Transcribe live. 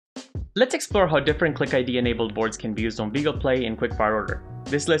Let's explore how different Click ID enabled boards can be used on BeaglePlay in quick-fire order.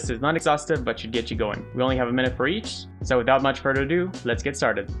 This list is not exhaustive, but should get you going. We only have a minute for each, so without much further ado, let's get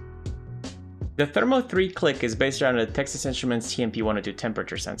started. The Thermo 3 Click is based around a Texas Instruments TMP102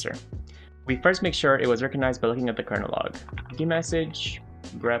 temperature sensor. We first make sure it was recognized by looking at the kernel log. Dmessage,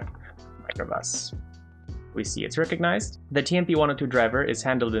 grep, microbus. We see it's recognized. The TMP102 driver is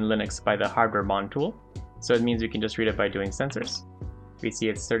handled in Linux by the hardware mon tool, so it means we can just read it by doing sensors. We see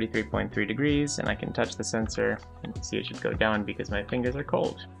it's 33.3 degrees, and I can touch the sensor and see it should go down because my fingers are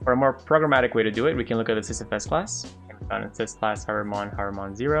cold. For a more programmatic way to do it, we can look at the sysfs class. Found in sysclass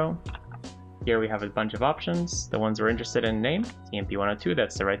hovermon 0. Here we have a bunch of options. The ones we're interested in name, TMP102,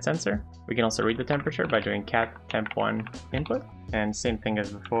 that's the right sensor. We can also read the temperature by doing cat temp1 input. And same thing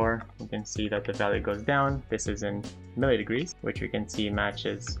as before, you can see that the value goes down. This is in millidegrees, which we can see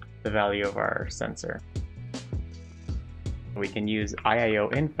matches the value of our sensor. We can use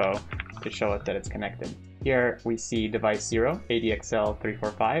IIO info to show us that it's connected. Here we see device 0,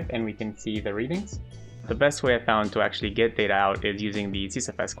 ADXL345, and we can see the readings. The best way I found to actually get data out is using the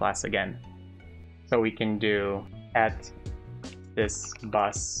sysfs class again. So we can do at this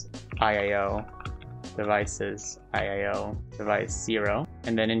bus IIO devices IIO device 0,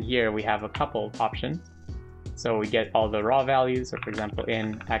 and then in here we have a couple options. So we get all the raw values, so for example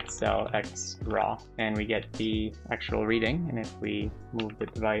in Accel X raw, and we get the actual reading, and if we move the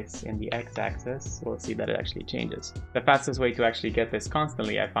device in the x-axis, we'll see that it actually changes. The fastest way to actually get this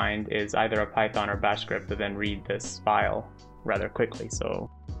constantly, I find, is either a Python or Bash script to then read this file rather quickly. So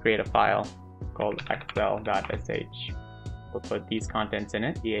create a file called accel.sh. We'll put these contents in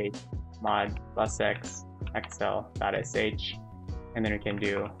it, ch mod +x accel.sh, and then we can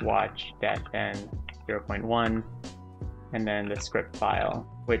do watch -n 0.1, and then the script file,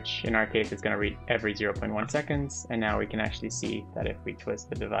 which in our case is going to read every 0.1 seconds, and now we can actually see that if we twist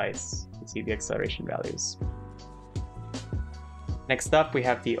the device, we see the acceleration values. Next up, we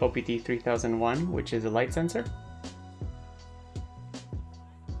have the OPT3001, which is a light sensor.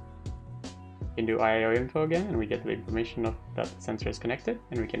 We can do IIO info again, and we get the information of that the sensor is connected,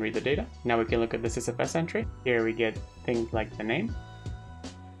 and we can read the data. Now we can look at the sysfs entry. Here we get things like the name.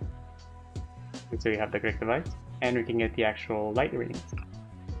 So we have the correct device, and we can get the actual light readings.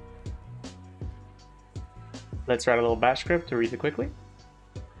 Let's write a little bash script to read it quickly.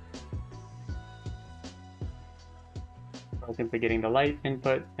 We're simply getting the light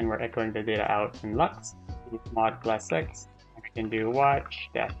input, and we're echoing the data out in lux. Mod +x. We can do watch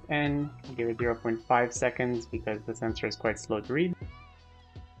 -n, give it 0.5 seconds because the sensor is quite slow to read.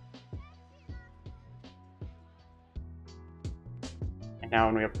 And now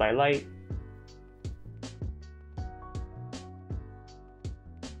when we apply light,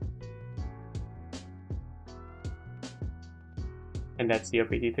 and that's the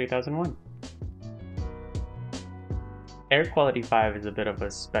OPT3001. Air quality 5 is a bit of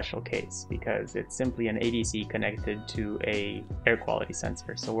a special case because it's simply an ADC connected to a air quality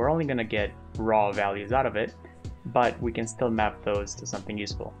sensor. So we're only going to get raw values out of it, but we can still map those to something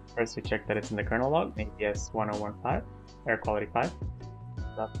useful. First, we check that it's in the kernel log, APS 1015, air quality 5,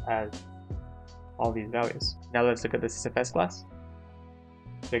 up as all these values. Now let's look at the sysfs class.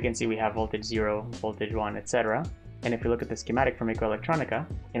 So you can see we have voltage 0, voltage 1, etc. And if you look at the schematic from Microelectronica,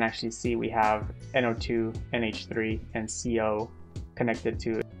 you can actually see we have NO2, NH3, and CO connected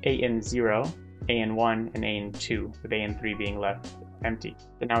to AN0, AN1, and AN2, with AN3 being left empty.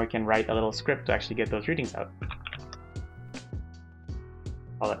 So now we can write a little script to actually get those readings out.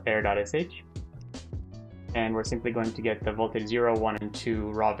 Call it air.sh. And we're simply going to get the voltage 0, 1, and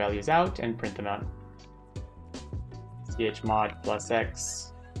 2 raw values out and print them out. chmod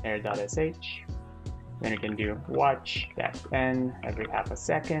 +x air.sh. Then we can do watch -n every half a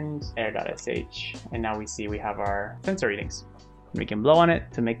second, air.sh, and now we see we have our sensor readings. We can blow on it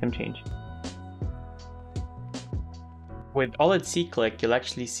to make them change. With OLED C Click, you'll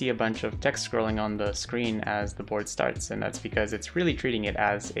actually see a bunch of text scrolling on the screen as the board starts, and that's because it's really treating it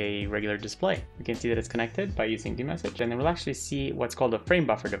as a regular display. We can see that it's connected by using dmessage, and then we'll actually see what's called a frame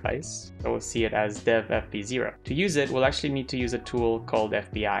buffer device. So we'll see it as dev fb0. To use it, we'll actually need to use a tool called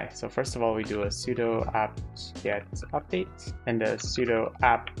FBI. So first of all, we do a sudo apt get update, and a sudo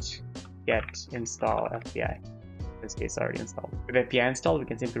apt get install FBI. In this case already installed. With FBI installed, we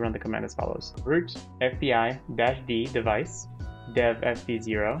can simply run the command as follows. Root FBI-d device dev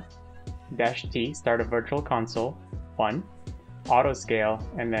fb0 -t start a virtual console 1 auto scale,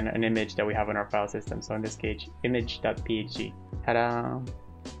 and then an image that we have in our file system. So in this case, image.php. Ta-da!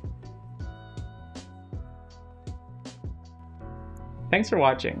 Thanks for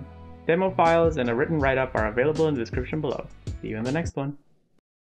watching. Demo files and a written write-up are available in the description below. See you in the next one.